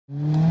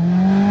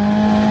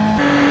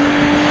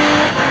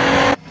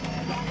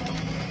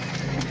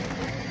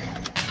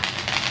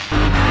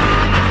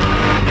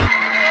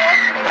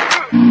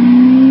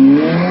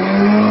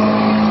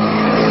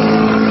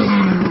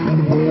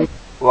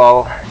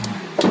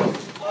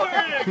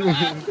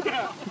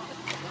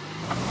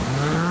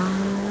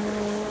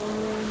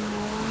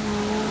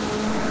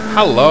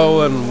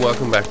Hello and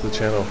welcome back to the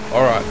channel.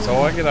 Alright, so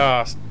I get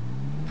asked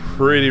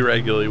pretty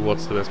regularly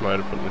what's the best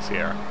motor to put in the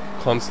Sierra.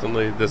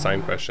 Constantly the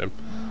same question,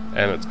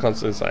 and it's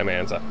constantly the same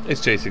answer.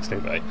 It's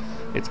G16b.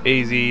 It's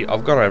easy,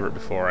 I've gone over it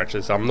before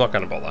actually, so I'm not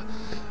going to bother.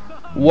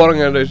 What I'm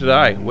going to do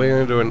today, we're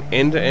going to do an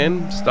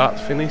end-to-end,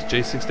 start-to-finish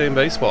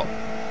G16b swap.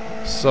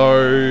 So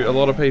a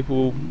lot of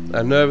people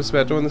are nervous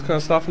about doing this kind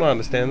of stuff, and I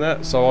understand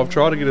that, so I've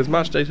tried to get as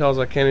much detail as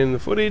I can in the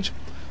footage,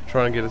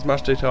 trying to get as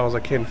much detail as I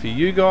can for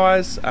you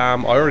guys. I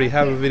already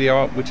have a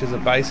video up which is a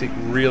basic,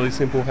 really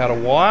simple how to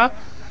wire.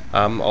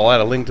 I'll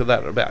add a link to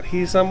that about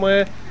here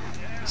somewhere.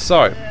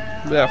 So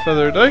without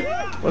further ado,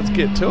 let's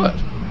get to it.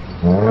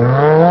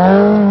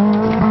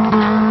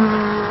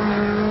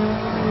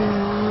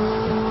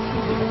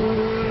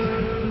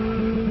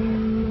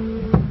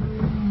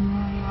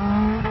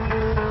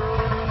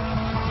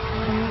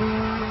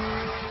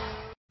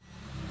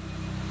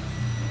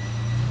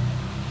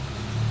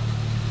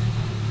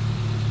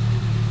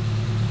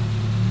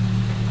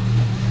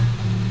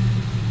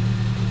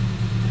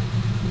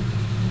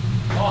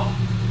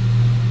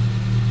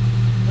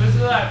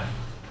 That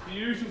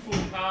beautiful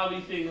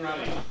carby thing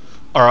running.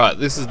 Alright,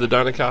 this is the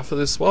donor car for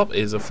this swap.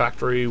 It's a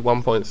factory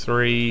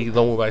 1.3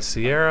 normal base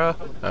Sierra.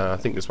 I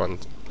think this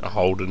one's a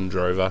Holden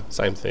Drover,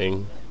 same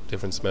thing,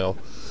 different smell.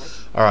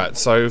 Alright,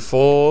 so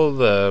for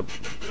the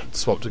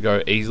swap to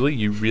go easily,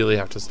 you really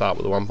have to start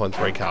with a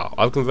 1.3 car.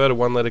 I've converted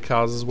 1 litre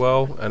cars as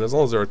well, and as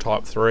long as they're a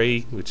Type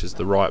 3, which is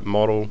the right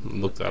model,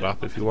 look that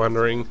up if you're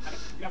wondering,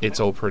 it's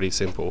all pretty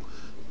simple.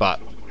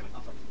 But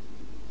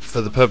for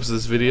the purpose of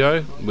this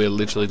video, we're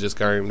literally just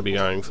going to be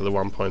going for the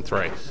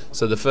 1.3.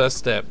 So the first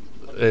step,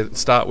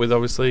 start with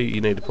obviously, you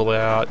need to pull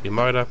out your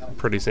motor.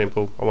 Pretty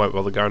simple. I won't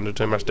bother going into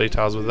too much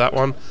details with that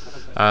one.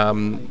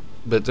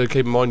 But do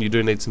keep in mind you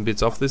do need some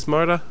bits off this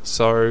motor,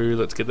 so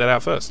let's get that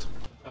out first.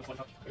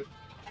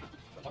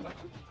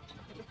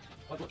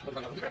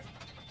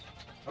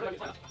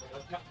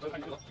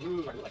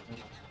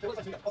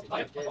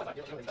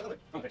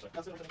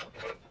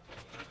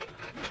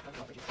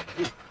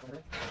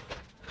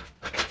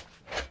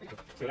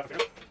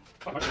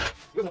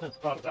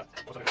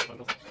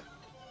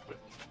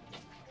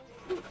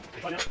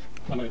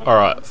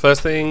 Alright,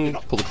 first thing,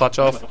 pull the clutch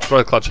off, throw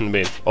the clutch in the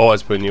bin.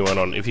 Always put a new one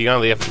on. If you're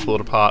going to the effort to pull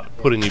it apart,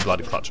 put a new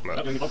bloody clutch on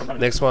it.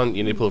 Next one,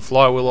 you need to pull the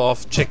flywheel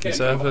off, check your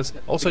surface,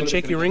 also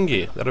check your ring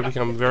gear. That'll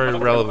become very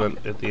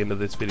relevant at the end of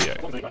this video.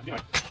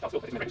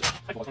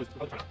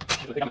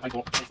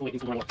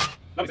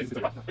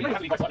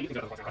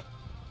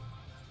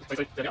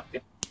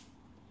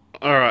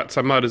 Alright,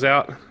 so motor's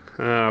out.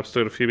 I've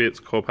still got a few bits,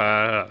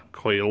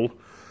 coil,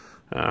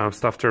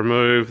 stuff to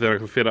remove. Then I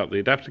can fit up the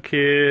adapter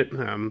kit.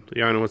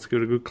 The owner wants to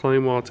give it a good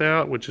clean while it's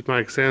out, which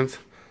makes sense.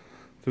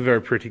 It's a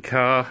very pretty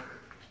car.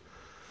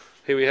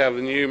 Here we have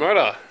the new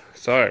motor.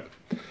 So,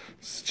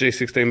 it's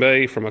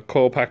G16b from a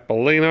coil pack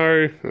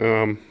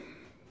Bellino.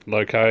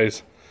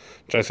 Locos.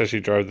 Jace actually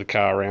drove the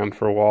car around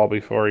for a while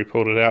before he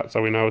pulled it out,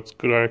 so we know it's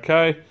good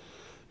okay.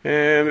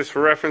 And just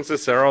for reference,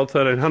 this is our old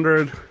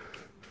 1300.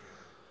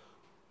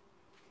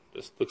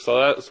 Just looks like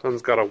that. This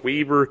one's got a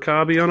Weber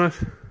carby on it.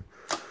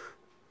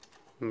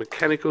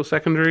 Mechanical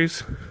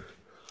secondaries.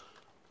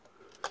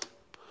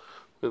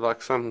 With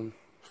like some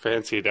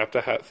fancy adapter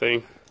hat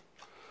thing.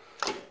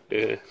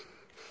 Yeah.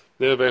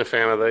 Never been a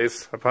fan of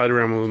these. I played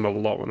around with them a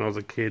lot when I was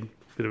a kid.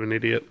 Bit of an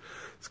idiot.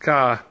 This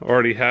car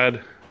already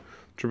had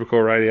triple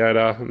core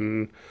radiator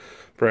and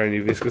brand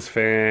new viscous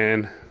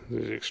fan.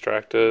 These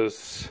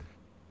extractors.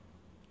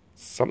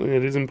 Something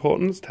that is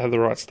important is to have the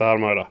right starter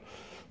motor.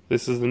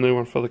 This is the new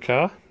one for the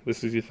car.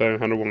 This is your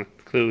 1300 one.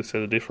 Clearly see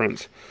the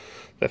difference.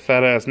 They're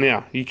fat ass.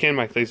 Now, you can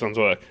make these ones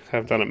work.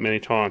 I've done it many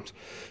times.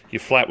 You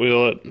flat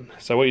wheel it.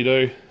 So what you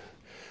do,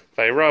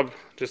 they rub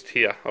just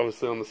here.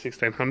 Obviously on the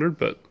 1600,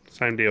 but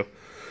same deal.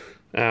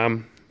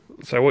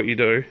 So what you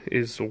do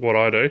is, what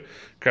I do,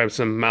 grab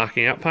some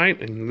marking out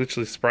paint and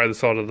literally spray the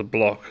side of the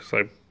block.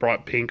 So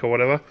bright pink or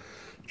whatever.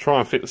 Try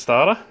and fit the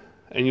starter.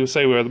 And you'll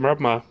see where the rub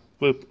mark,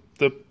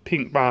 the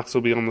pink marks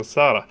will be on the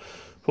starter.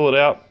 Pull it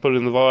out, put it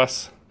in the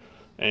vise,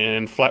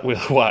 and flat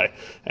wheel away,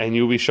 and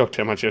you'll be shocked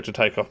how much you have to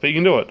take off. But you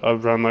can do it.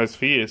 I've run those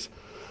for years.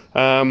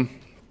 As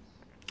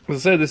I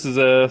said, this is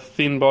a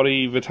thin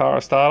body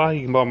Vitara starter.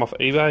 You can buy them off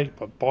eBay,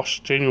 by Bosch,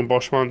 genuine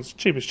Bosch ones,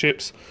 cheap as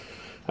chips.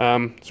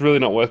 It's really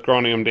not worth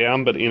grinding them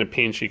down, but in a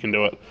pinch you can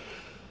do it.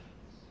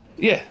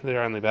 Yeah,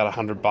 they're only about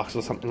 $100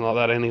 or something like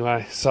that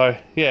anyway. So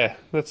yeah,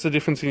 that's the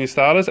difference in your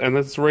starters, and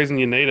that's the reason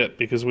you need it,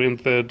 because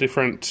with the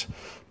different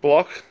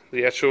block,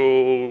 the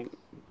actual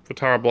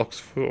Vitara blocks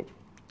for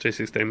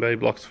G16b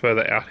blocks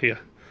further out here.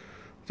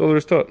 That's all there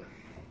is to it.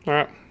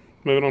 Alright,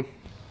 moving on.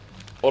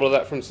 Order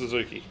that from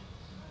Suzuki.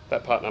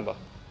 That part number.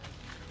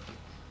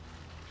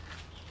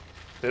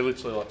 They're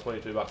literally like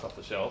 $22 off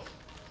the shelf,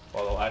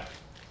 by the way.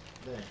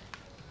 Yeah.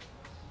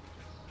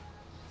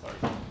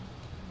 Sorry.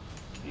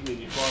 You need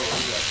your flywheel,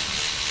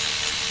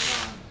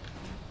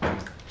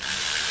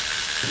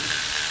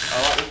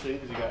 I like this thing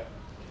because you go,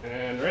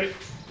 and ready?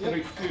 Yep.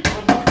 3, 2,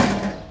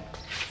 1.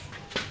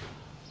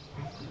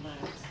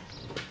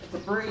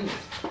 free.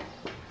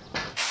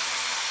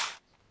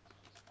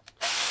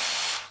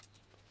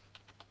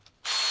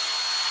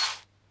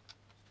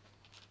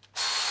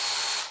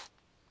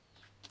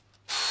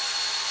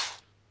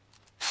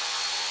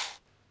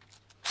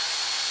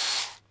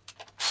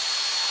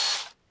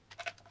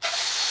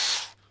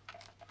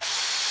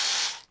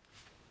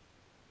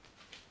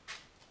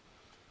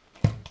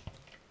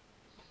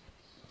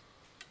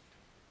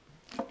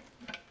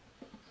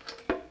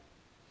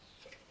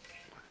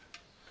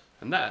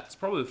 And that's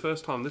probably the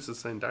first time this has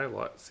seen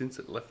daylight since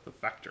it left the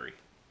factory.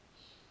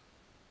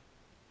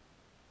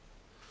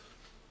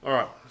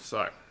 Alright,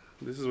 so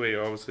this is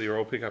where obviously your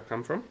old pickup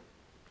come from.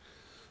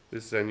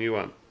 This is a new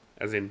one,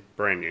 as in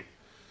brand new.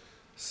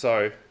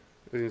 So, as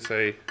you can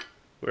see,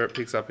 where it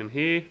picks up in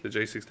here, the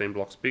G16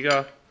 block's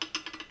bigger.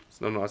 It's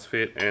not a nice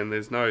fit, and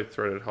there's no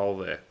threaded hole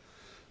there.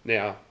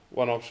 Now,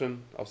 one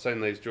option, I've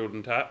seen these drilled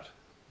and tapped.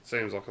 It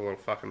seems like a lot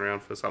of fucking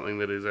around for something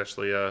that is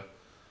actually a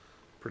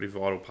pretty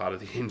vital part of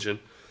the engine.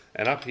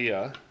 And up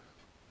here,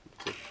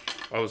 it's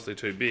obviously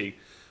too big.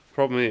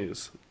 Problem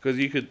is,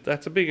 because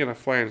that's a big enough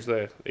flange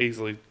there,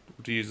 easily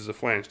to use as a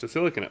flange to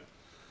silicon it.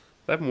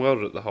 They haven't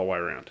welded it the whole way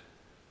around.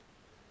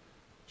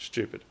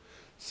 Stupid.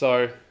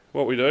 So,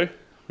 what we do,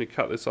 we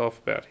cut this off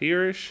about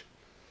here-ish.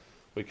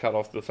 We cut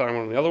off the same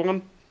one and the other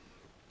one.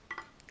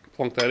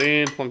 Plonk that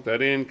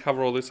in,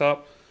 cover all this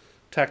up.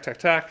 Tack, tack,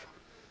 tack.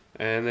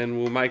 And then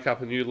we'll make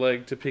up a new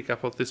leg to pick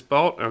up off this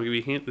bolt. And I'll give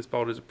you a hint, this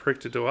bolt is a prick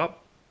to do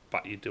up,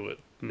 but you do it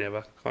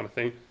never kind of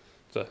thing.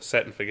 It's a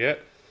set and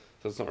forget,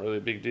 so it's not really a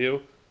big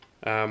deal.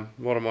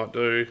 What I might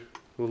do,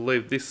 we'll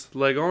leave this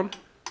leg on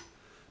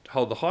to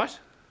hold the height,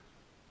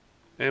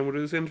 and we'll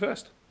do this end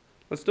first.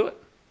 Let's do it.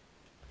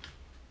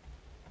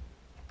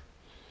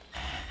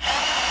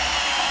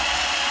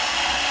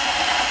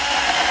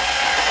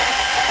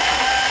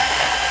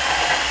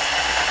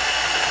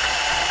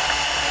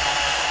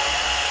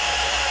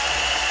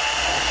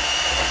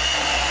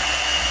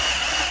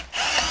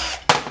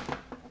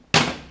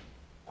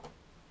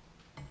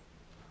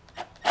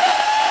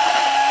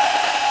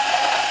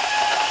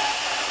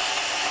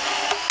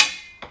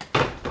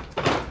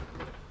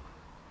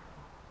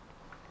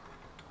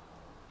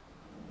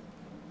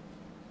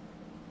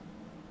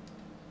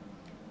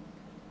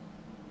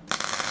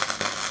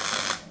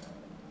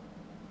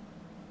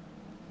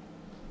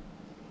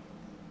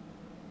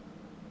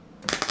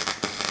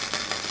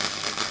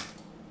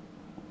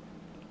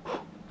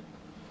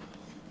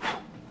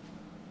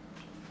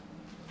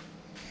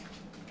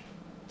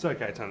 It's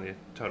okay, it's only a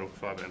total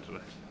of £5 today.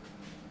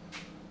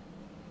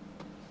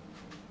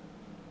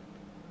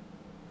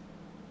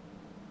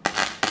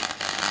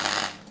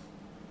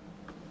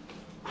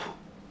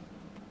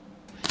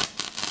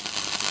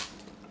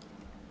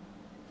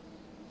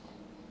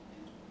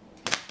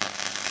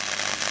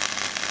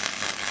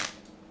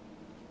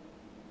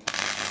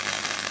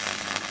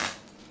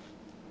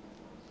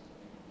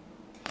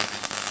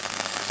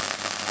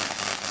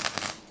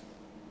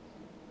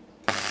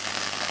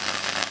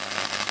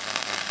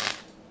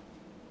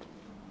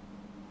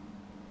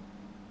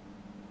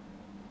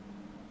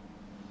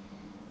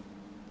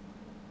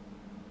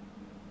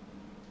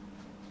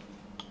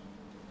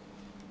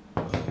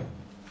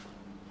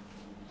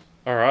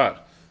 Alright,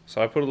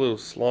 so I put a little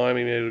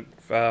slimy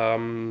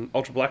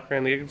ultra black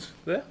around the edge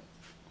there.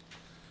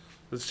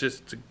 It's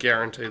just to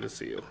guarantee the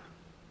seal.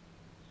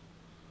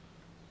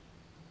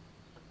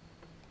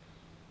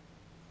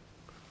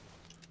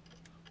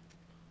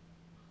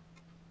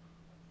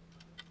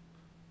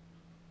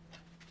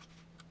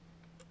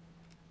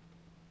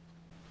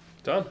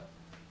 Done.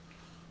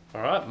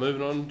 Alright,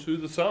 moving on to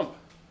the sump.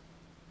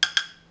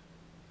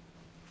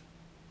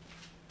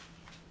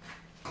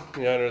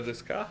 The owner of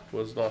this car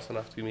was nice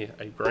enough to give me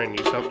a brand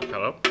new sump to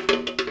cut up.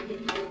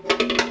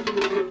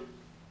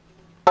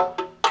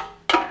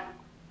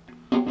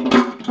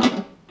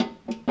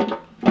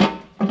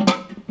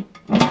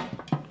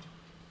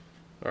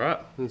 Alright,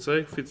 you can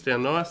see, fits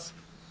down nice.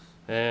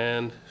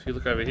 And if you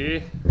look over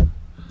here, I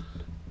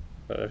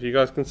don't know if you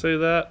guys can see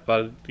that,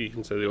 but you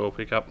can see the oil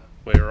pickup.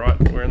 We're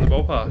in the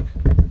ballpark.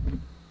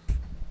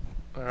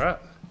 Alright,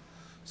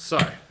 so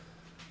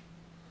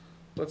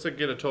let's get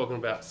to talking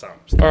about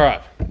sumps.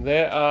 Alright,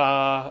 there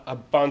are a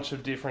bunch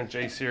of different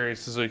G-Series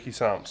Suzuki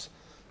sumps.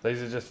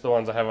 These are just the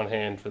ones I have on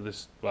hand for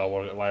this, well,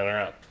 what I've got laying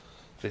around.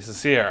 This is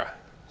Sierra.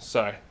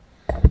 So,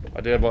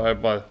 I did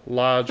have my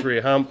large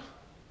rear hump,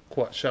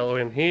 quite shallow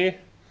in here.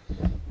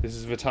 This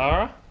is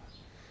Vitara.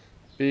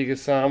 Bigger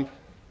sump.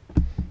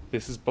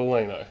 This is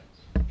Bellino.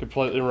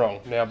 Completely wrong.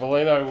 Now,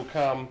 Bellino will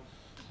come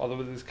either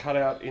with this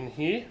cutout in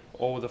here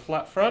or with a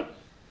flat front.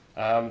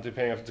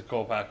 Depending if it's a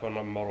core pack or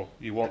not model,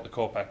 you want the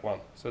core pack one.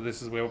 So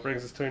this is where it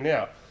brings us to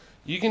now.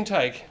 You can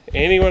take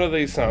any one of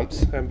these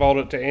sumps and bolt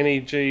it to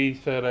any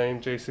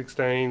G13,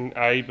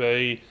 G16a,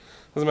 B,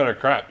 doesn't matter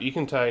crap. You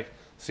can take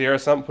Sierra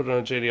sump, put it on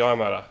a GDI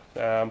motor.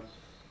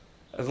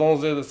 As long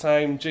as they're the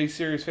same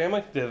G-Series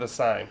family, they're the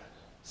same.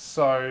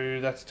 So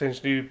that's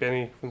attention to you,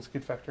 Benny from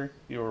Skid Factory.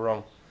 You were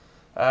wrong.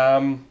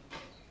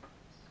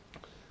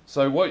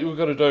 So what you've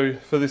got to do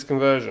for this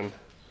conversion,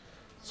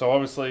 so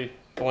obviously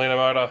Baleno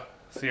motor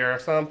Sierra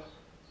sump.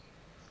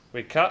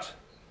 We cut.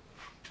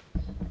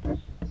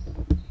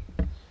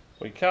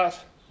 We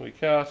cut. We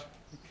cut.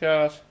 We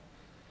cut.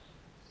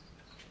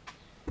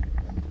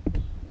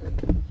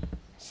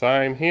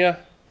 Same here.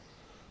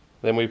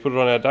 Then we put it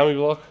on our dummy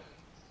block,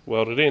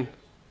 weld it in.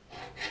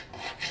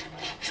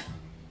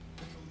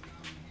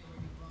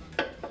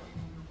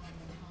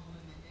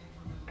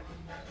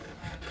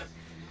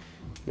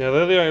 Now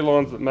they're the only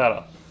lines that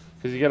matter,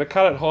 because you got to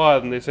cut it higher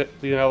than this,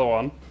 the other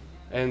one,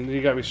 and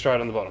you're going to be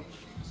straight on the bottom.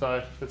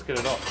 So let's get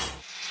it on.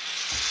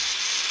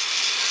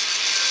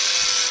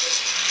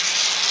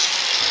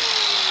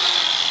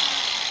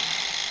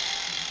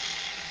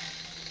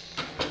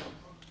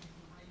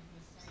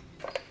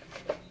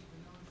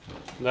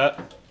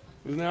 That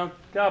is now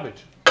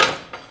garbage,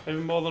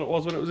 even more than it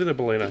was when it was in a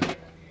Baleno.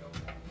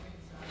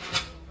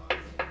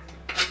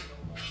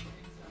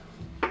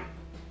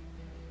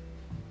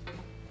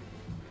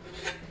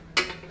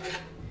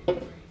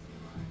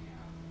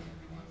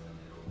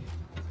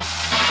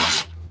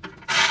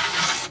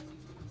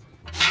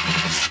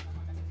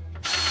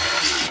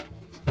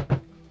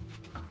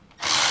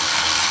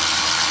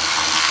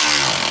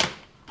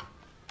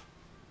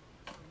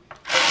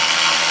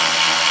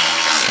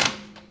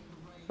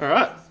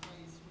 Alright.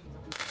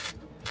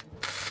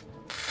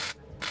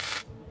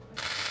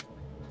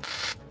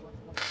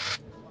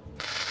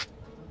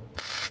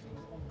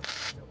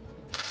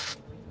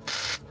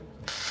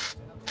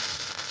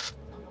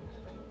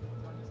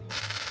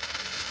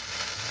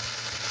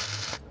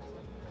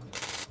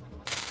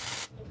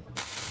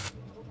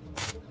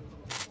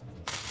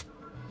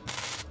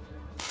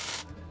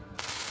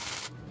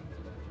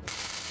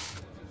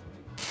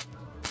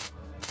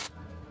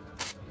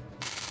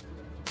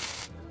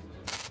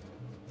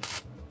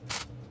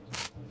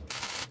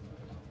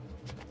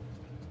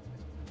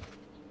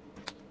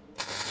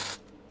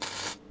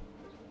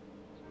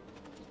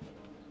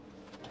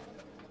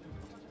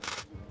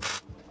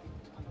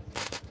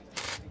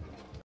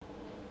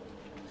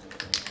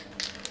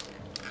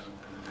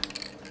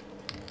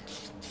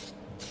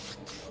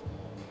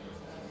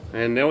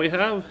 And now we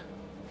have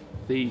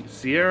the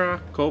Sierra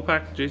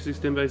Coilpack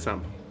G16b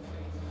sump.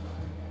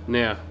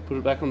 Now, put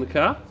it back on the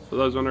car. For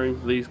those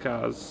wondering, these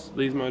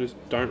motors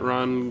don't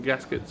run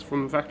gaskets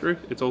from the factory.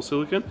 It's all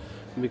silicon.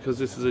 And because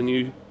this is a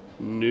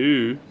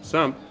new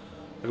sump,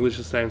 I can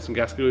just save some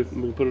gasket with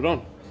and we'll put it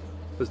on.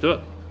 Let's do it.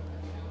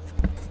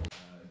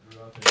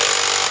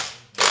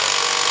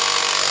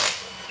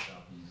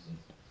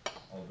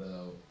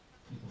 Although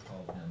people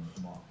called him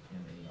Mock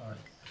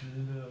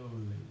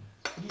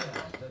Yeah,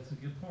 that's a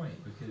good point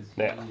because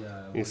now,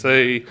 you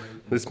see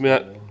this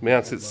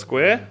mounts it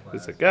square,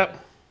 there's a gap.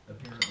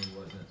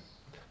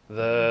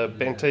 The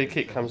Bente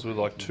kit comes with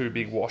like 2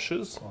 big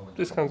washers.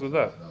 This comes with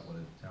that.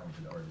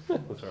 Yeah,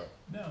 that's right.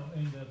 No,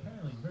 and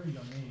apparently very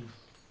young age,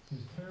 he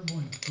was terrible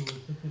in school,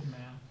 except at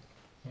math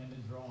and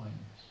at drawing.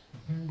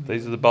 Apparently,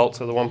 These are the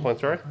bolts of the 1.3.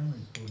 Primary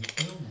school, he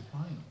failed his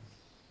finals.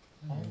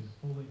 And his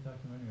full-length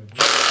documentary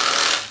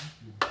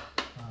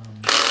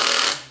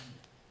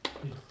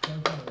it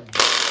started out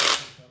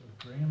with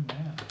Graham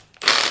Math.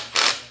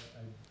 I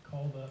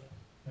called up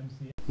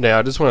MCA. Now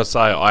I just want to say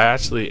I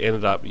actually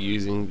ended up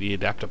using the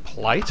adapter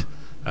plate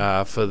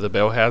for the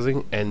bell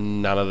housing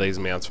and none of these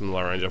mounts from the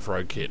Low Range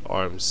Off-Road kit.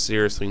 I'm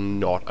seriously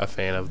not a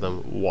fan of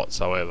them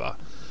whatsoever,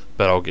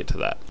 but I'll get to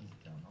that.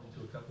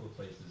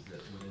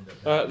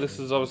 This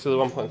is obviously the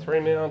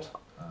 1.3 mount.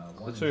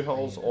 The 2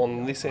 holes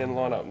on this end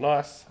line up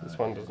nice, this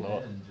one does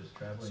not.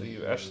 So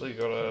you actually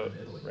got to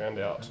round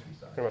out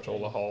pretty much all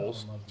the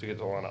holes to get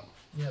the line up.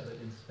 Yeah, but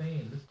in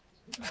Spain,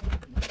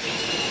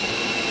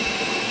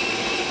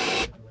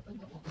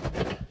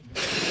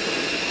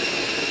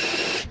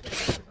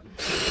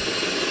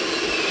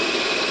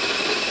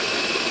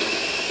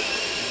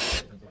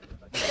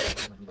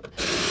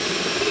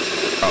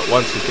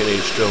 Once you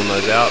finish drilling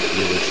those out,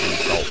 you literally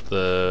bolt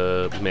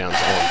the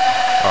mounts on.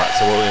 Alright,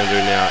 so what we're going to do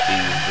now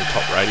is the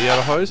top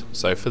radiator hose.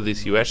 So for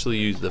this you actually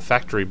use the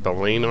factory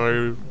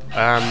Baleno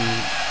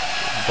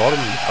bottom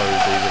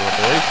hose even, I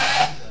believe,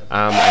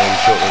 and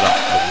shorten it up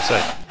as you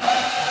see.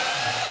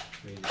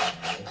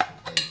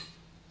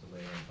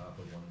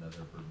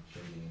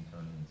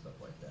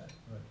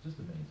 Just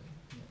amazing.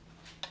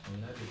 I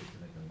mean, I did it to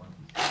make a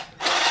monkey.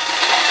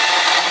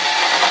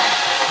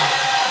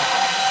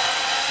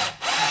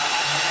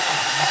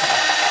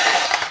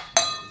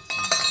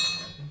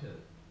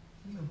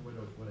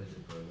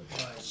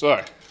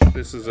 So,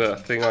 this is a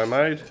thing I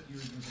made.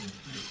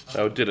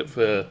 I did it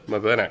for my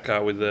burnout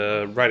car with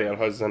the radiator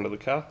hoses under the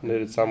car.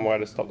 Needed some way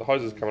to stop the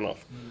hoses coming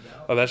off.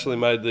 I've actually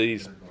made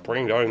these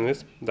spring-going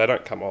this. They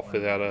don't come off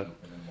without a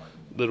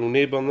little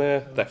nib on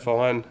there. They're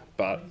fine,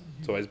 but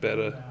it's always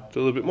better to do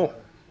a little bit more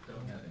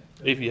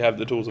if you have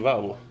the tools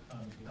available.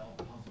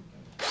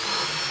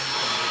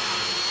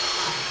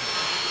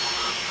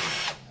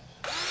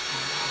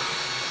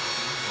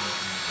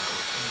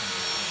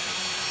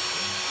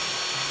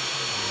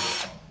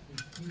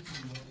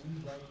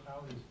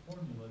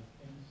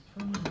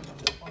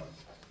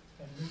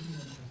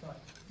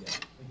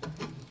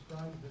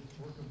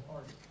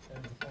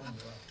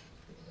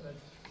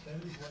 That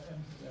is what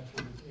MCF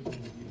was able to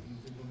do. He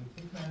was able to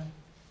take math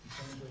and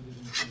translate it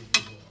into a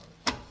visual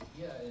art.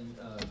 Yeah, and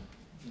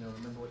you know,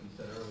 remember what you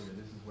said earlier.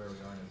 This is where we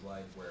are in his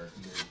life, where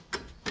he is.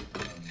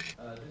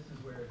 This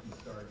is where he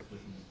starts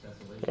with these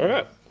tessellations. All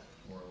right.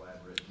 More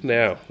elaborate.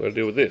 Now, we're going to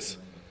deal with this.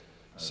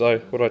 So,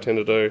 what I tend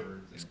to do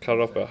is cut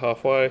it off about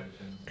halfway,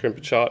 crimp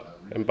it shut,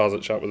 and buzz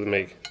it shut with a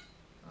MIG.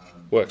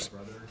 Works.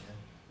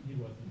 He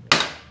wasn't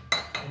there.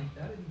 And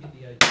I didn't get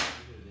the idea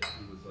either that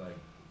he was like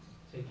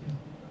taking.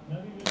 Not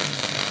even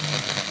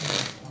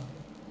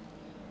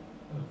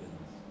Oh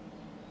goodness.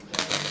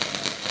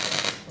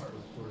 This part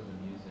was sort of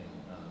amusing.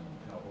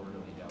 How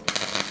orderly that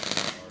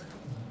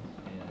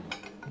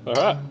was.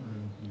 Alright.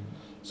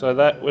 So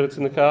that, when it's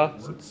in the car,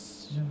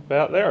 it's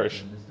about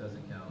there-ish. And this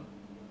doesn't count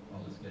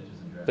all the sketches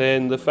and drafts.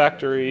 Then the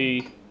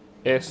factory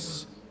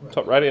S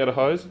top radiator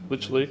hose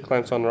literally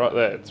clamps on right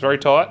there. It's very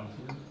tight,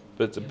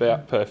 but it's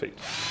about perfect.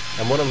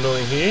 And what I'm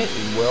doing here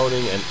is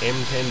welding an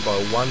M10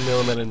 by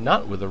 1mm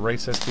nut with a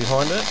recess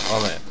behind it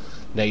on it.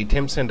 Now your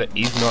temp center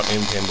is not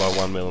M10 by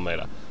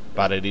 1mm,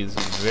 but it is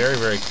very,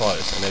 very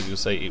close, and as you'll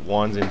see it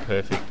winds in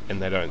perfect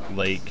and they don't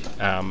leak.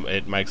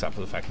 It makes up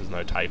for the fact there's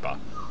no taper.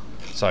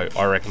 So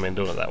I recommend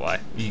doing it that way.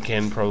 You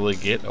can probably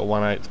get a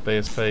 1/8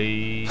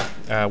 BSP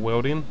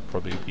weld in,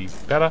 probably be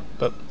better,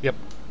 but yep.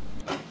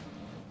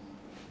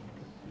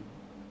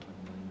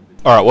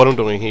 Alright, what I'm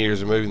doing here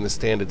is removing the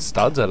standard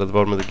studs out of the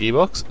bottom of the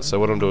gearbox.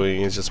 So what I'm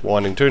doing is just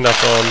winding 2 nuts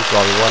on,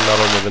 driving 1 nut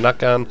on with a nut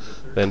gun,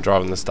 then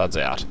driving the studs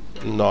out.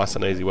 Nice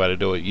and easy way to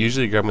do it.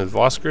 Usually you go with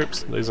vice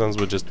grips. These ones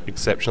were just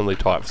exceptionally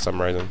tight for some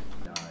reason.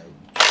 But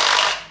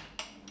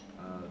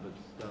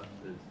stuff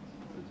is,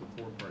 it's a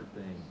 4-part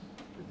thing.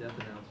 The death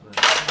announcement.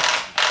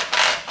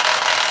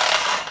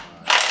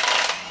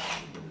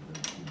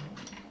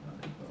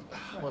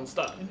 One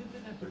stud.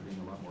 They're being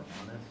a lot more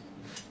honest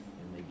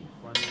and making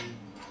funny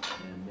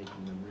and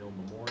making them real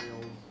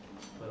memorials,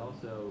 but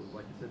also,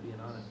 like I said, being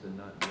honest and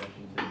not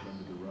brushing things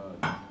under the rug.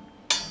 Like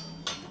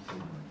it's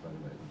trademark, by the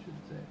way, we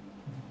shouldn't say.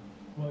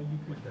 Well, you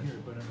could hear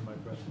it, but under my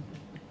breath.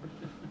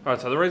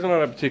 Alright, so the reason I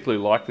don't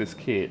particularly like this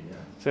kit,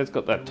 so it's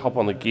got that top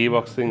on the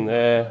gearbox thing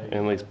there,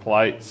 and these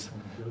plates.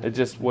 It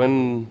just,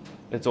 when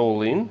it's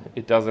all in,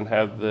 it doesn't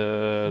have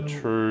the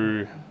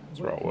true, what's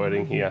the right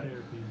wording here,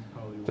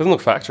 it doesn't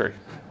look factory,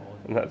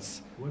 and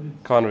that's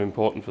kind of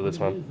important for this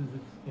one.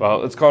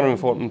 Well, it's kind of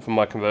important for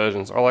my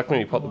conversions. I like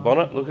when you pop the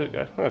bonnet, look at it,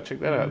 go, oh, check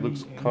that out, it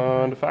looks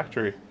kind of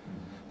factory.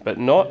 But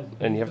not,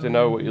 and you have to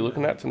know what you're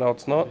looking at to know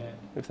it's not,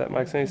 if that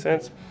makes any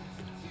sense.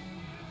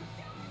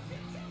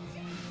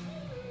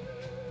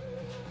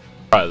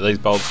 Right, these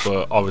bolts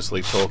were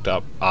obviously torqued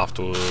up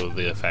after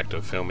the fact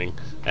of filming,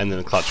 and then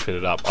the clutch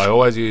fitted up. I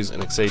always use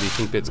an Exceedy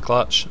Pink Bits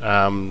clutch,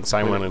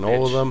 same one in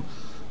all of them,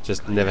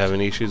 just never have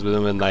any issues with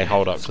them, and they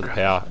hold up to the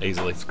power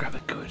easily. Grab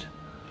it good.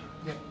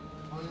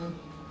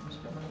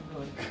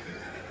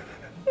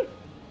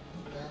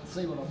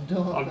 See what I'm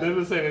doing. I've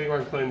never seen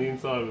anyone clean the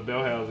inside of a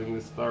bell housing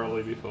this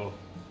thoroughly before.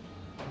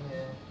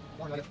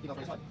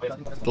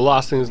 The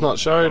last thing that's not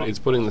showed is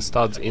putting the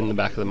studs in the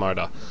back of the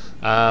motor.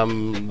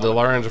 The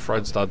low range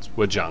off-road studs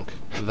were junk.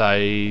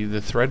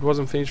 The thread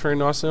wasn't finished very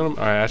nicely on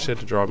them. I actually had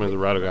to drive them with the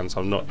rotor gun,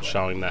 so I'm not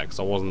showing that because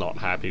I was not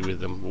happy with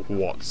them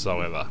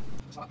whatsoever.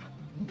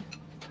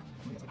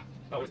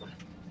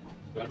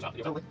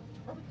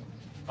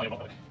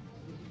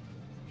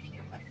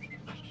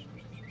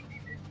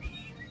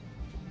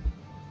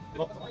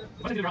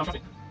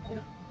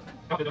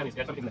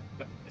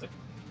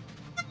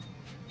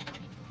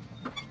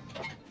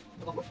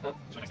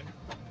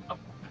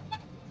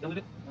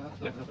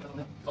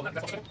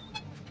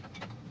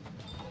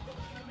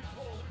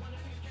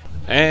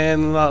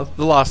 And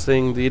the last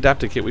thing, the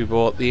adapter kit we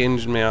bought, the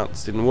engine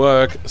mounts didn't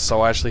work,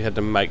 so I actually had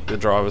to make the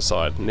driver's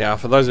side. Now,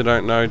 for those who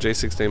don't know,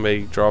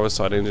 G16b driver's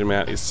side engine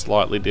mount is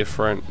slightly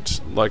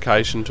different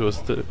location to a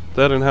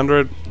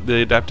 1300.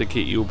 The adapter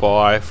kit you'll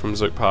buy from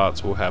Zook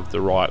Parts will have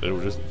the right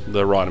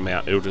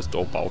amount. It'll just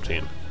all bolt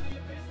in.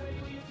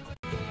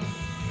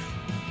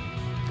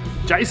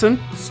 Jason,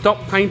 stop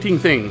painting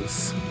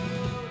things.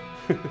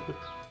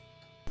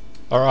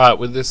 Alright,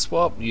 with this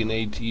swap you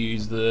need to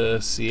use the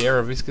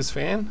Sierra viscous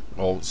fan,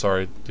 or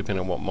sorry,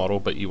 depending on what model,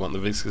 but you want the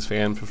viscous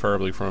fan,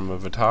 preferably from a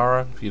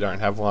Vitara. If you don't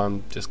have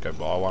one, just go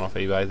buy one off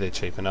eBay, they're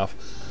cheap enough.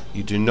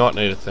 You do not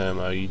need a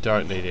thermo, you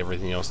don't need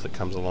everything else that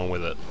comes along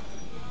with it.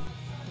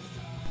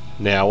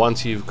 Now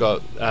once you've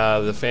got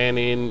the fan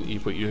in, you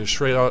put your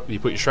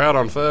shroud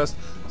on first,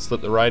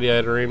 slip the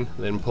radiator in,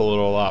 then pull it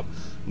all up.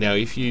 Now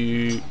if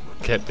you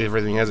kept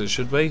everything as it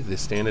should be, the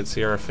standard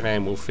Sierra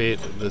fan will fit,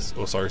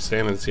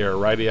 standard Sierra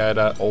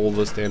radiator, all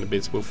the standard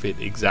bits will fit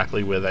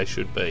exactly where they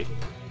should be.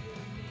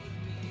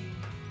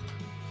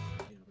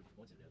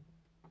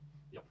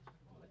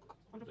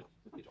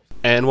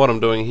 And what I'm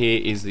doing here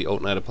is the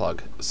alternator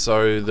plug.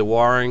 So the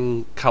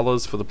wiring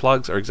colours for the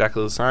plugs are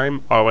exactly the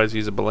same. I always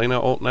use a Bellino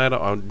alternator.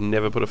 I would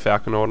never put a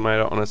Falcon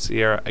alternator on a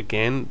Sierra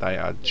again. They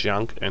are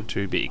junk and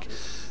too big.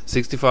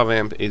 65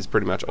 amp is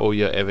pretty much all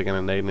you're ever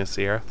going to need in a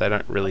Sierra. They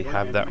don't really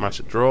have that much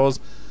it draws.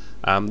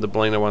 The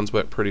Baleno ones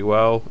work pretty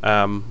well.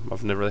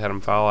 I've never really had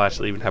them fail. I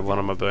actually even have one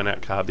on my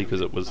burnout car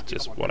because it was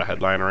just what I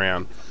had laying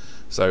around.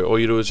 So all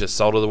you do is just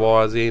solder the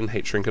wires in,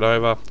 heat shrink it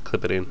over,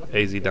 clip it in,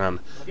 easy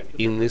done.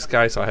 In this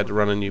case I had to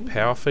run a new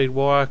power feed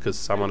wire because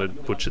someone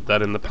had butchered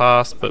that in the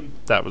past, but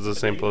that was as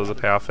simple as a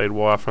power feed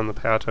wire from the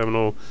power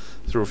terminal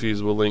through a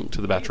fusible link to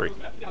the battery.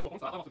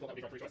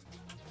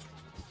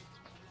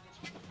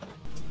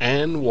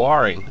 And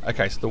wiring.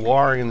 Okay, so the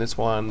wiring in this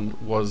one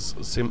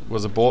was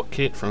a bought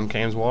kit from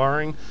Cam's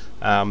Wiring,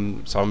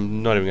 so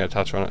I'm not even going to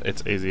touch on it.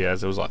 It's easy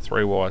as. There was like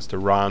 3 wires to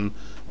run.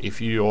 If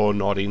you're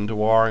not into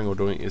wiring or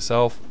doing it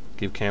yourself,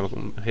 give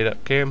Cam a hit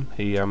up. Cam,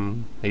 he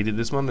did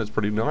this one. It's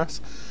pretty nice.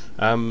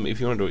 If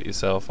you want to do it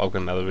yourself, I've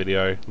got another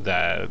video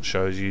that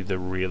shows you the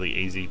really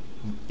easy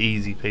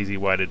peasy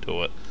way to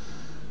do it.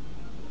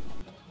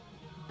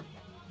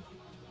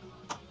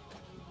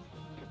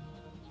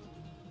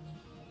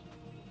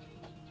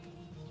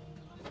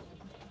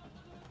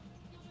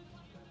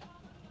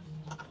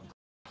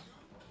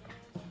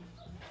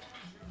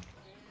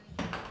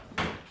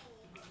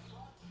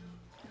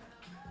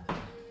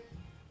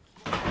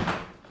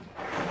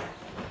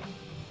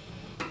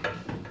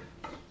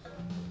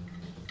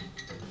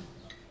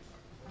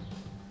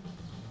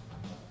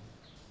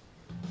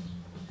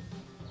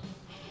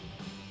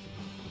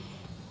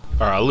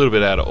 Alright, a little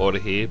bit out of order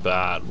here,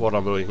 but what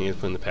I'm doing here is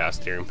putting the power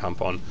steering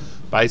pump on.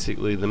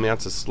 Basically, the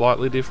mounts are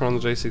slightly different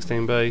on the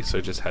G16b, so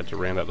just had to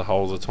round out the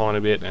holes a tiny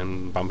bit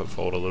and bump it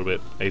forward a little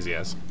bit. Easy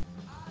as.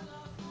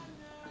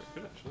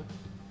 Good, actually.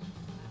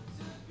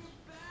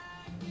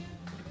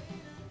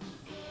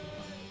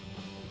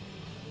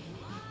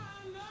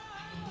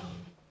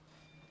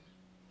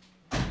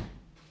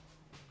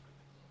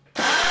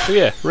 So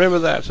yeah, remember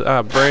that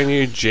brand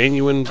new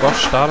genuine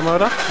Bosch starter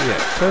motor?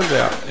 Yeah, turns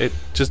out it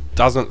just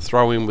doesn't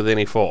throw in with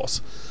any force.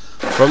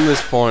 From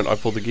this point I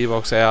pulled the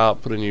gearbox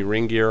out, put a new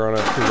ring gear on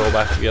it, put it all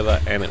back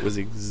together, and it was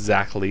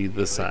exactly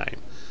the same.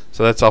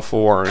 So that's off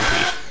for warranty.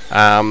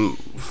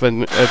 For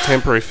a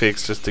temporary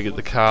fix just to get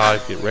the car,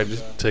 get ready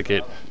to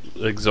get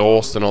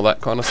exhaust and all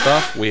that kind of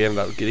stuff, we ended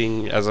up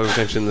getting, as I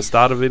mentioned in the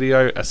starter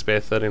video, a spare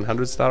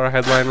 1300 starter I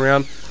had laying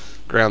around,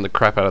 ground the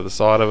crap out of the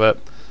side of it.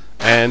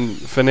 And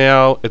for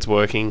now, it's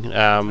working.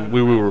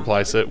 We will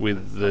replace it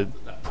with the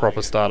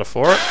proper starter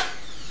for it.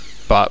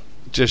 But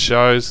just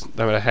shows,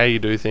 no matter how you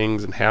do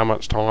things and how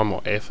much time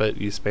or effort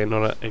you spend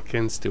on it, it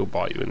can still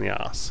bite you in the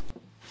ass.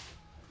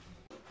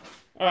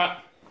 Alright.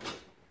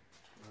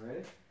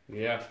 Ready?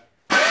 Yeah.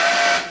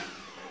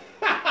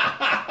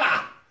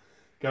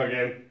 Go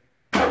again.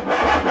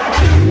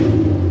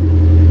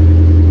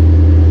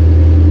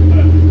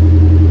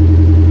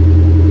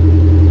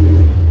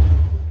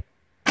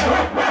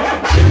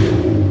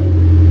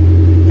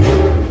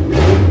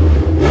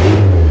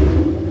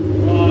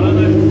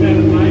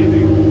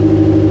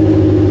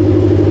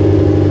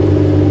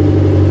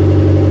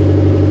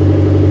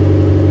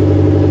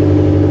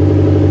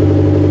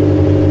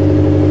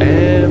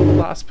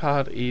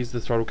 Is the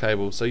throttle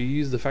cable. So you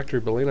use the factory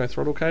Baleno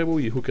throttle cable,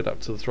 you hook it up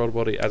to the throttle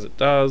body as it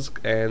does,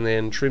 and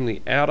then trim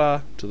the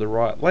outer to the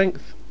right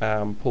length,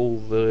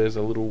 there's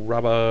a little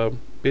rubber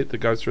bit that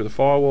goes through the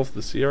firewall for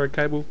the Sierra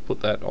cable,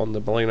 put that on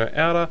the Baleno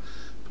outer,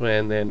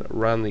 and then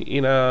run the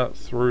inner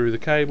through the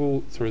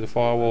cable, through the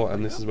firewall,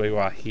 and this is where you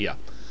are here.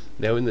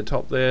 Now in the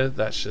top there,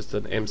 that's just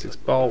an M6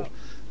 bolt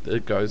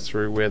that goes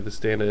through where the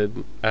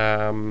standard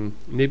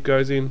nib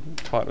goes in,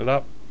 tighten it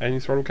up, and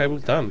your throttle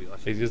cable's done.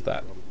 Easy as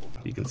that.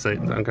 You can see it's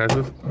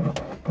uncoated.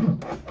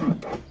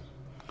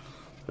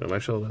 So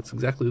make sure that's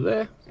exactly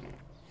there.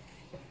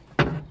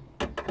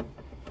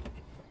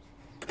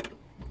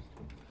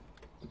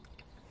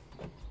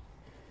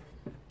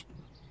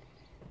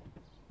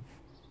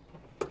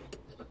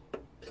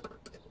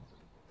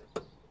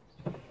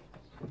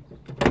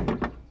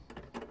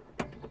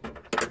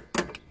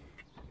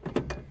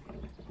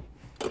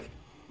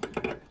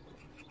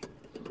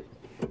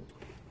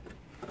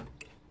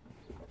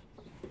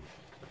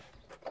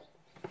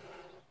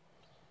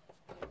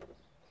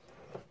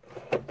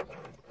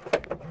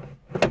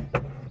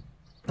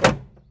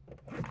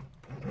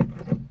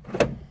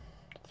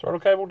 Throttle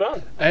cable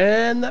done.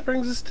 And that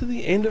brings us to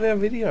the end of our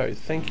video.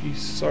 Thank you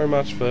so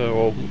much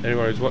for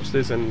anyone who's watched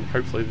this, and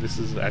hopefully this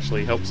has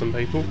actually helped some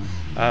people.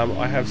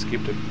 I have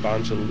skipped a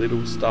bunch of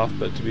little stuff,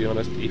 but to be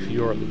honest, if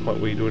you're at the point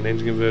where you do an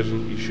engine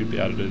conversion, you should be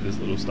able to do this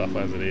little stuff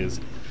as it is.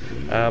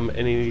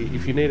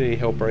 If you need any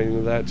help or anything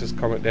with that, just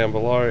comment down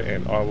below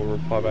and I will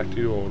reply back to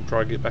you or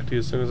try to get back to you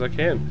as soon as I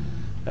can.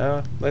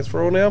 That's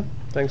for all now.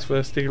 Thanks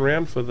for sticking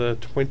around for the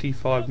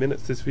 25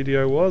 minutes this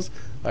video was.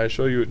 I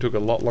assure you it took a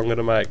lot longer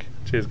to make.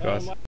 Cheers guys.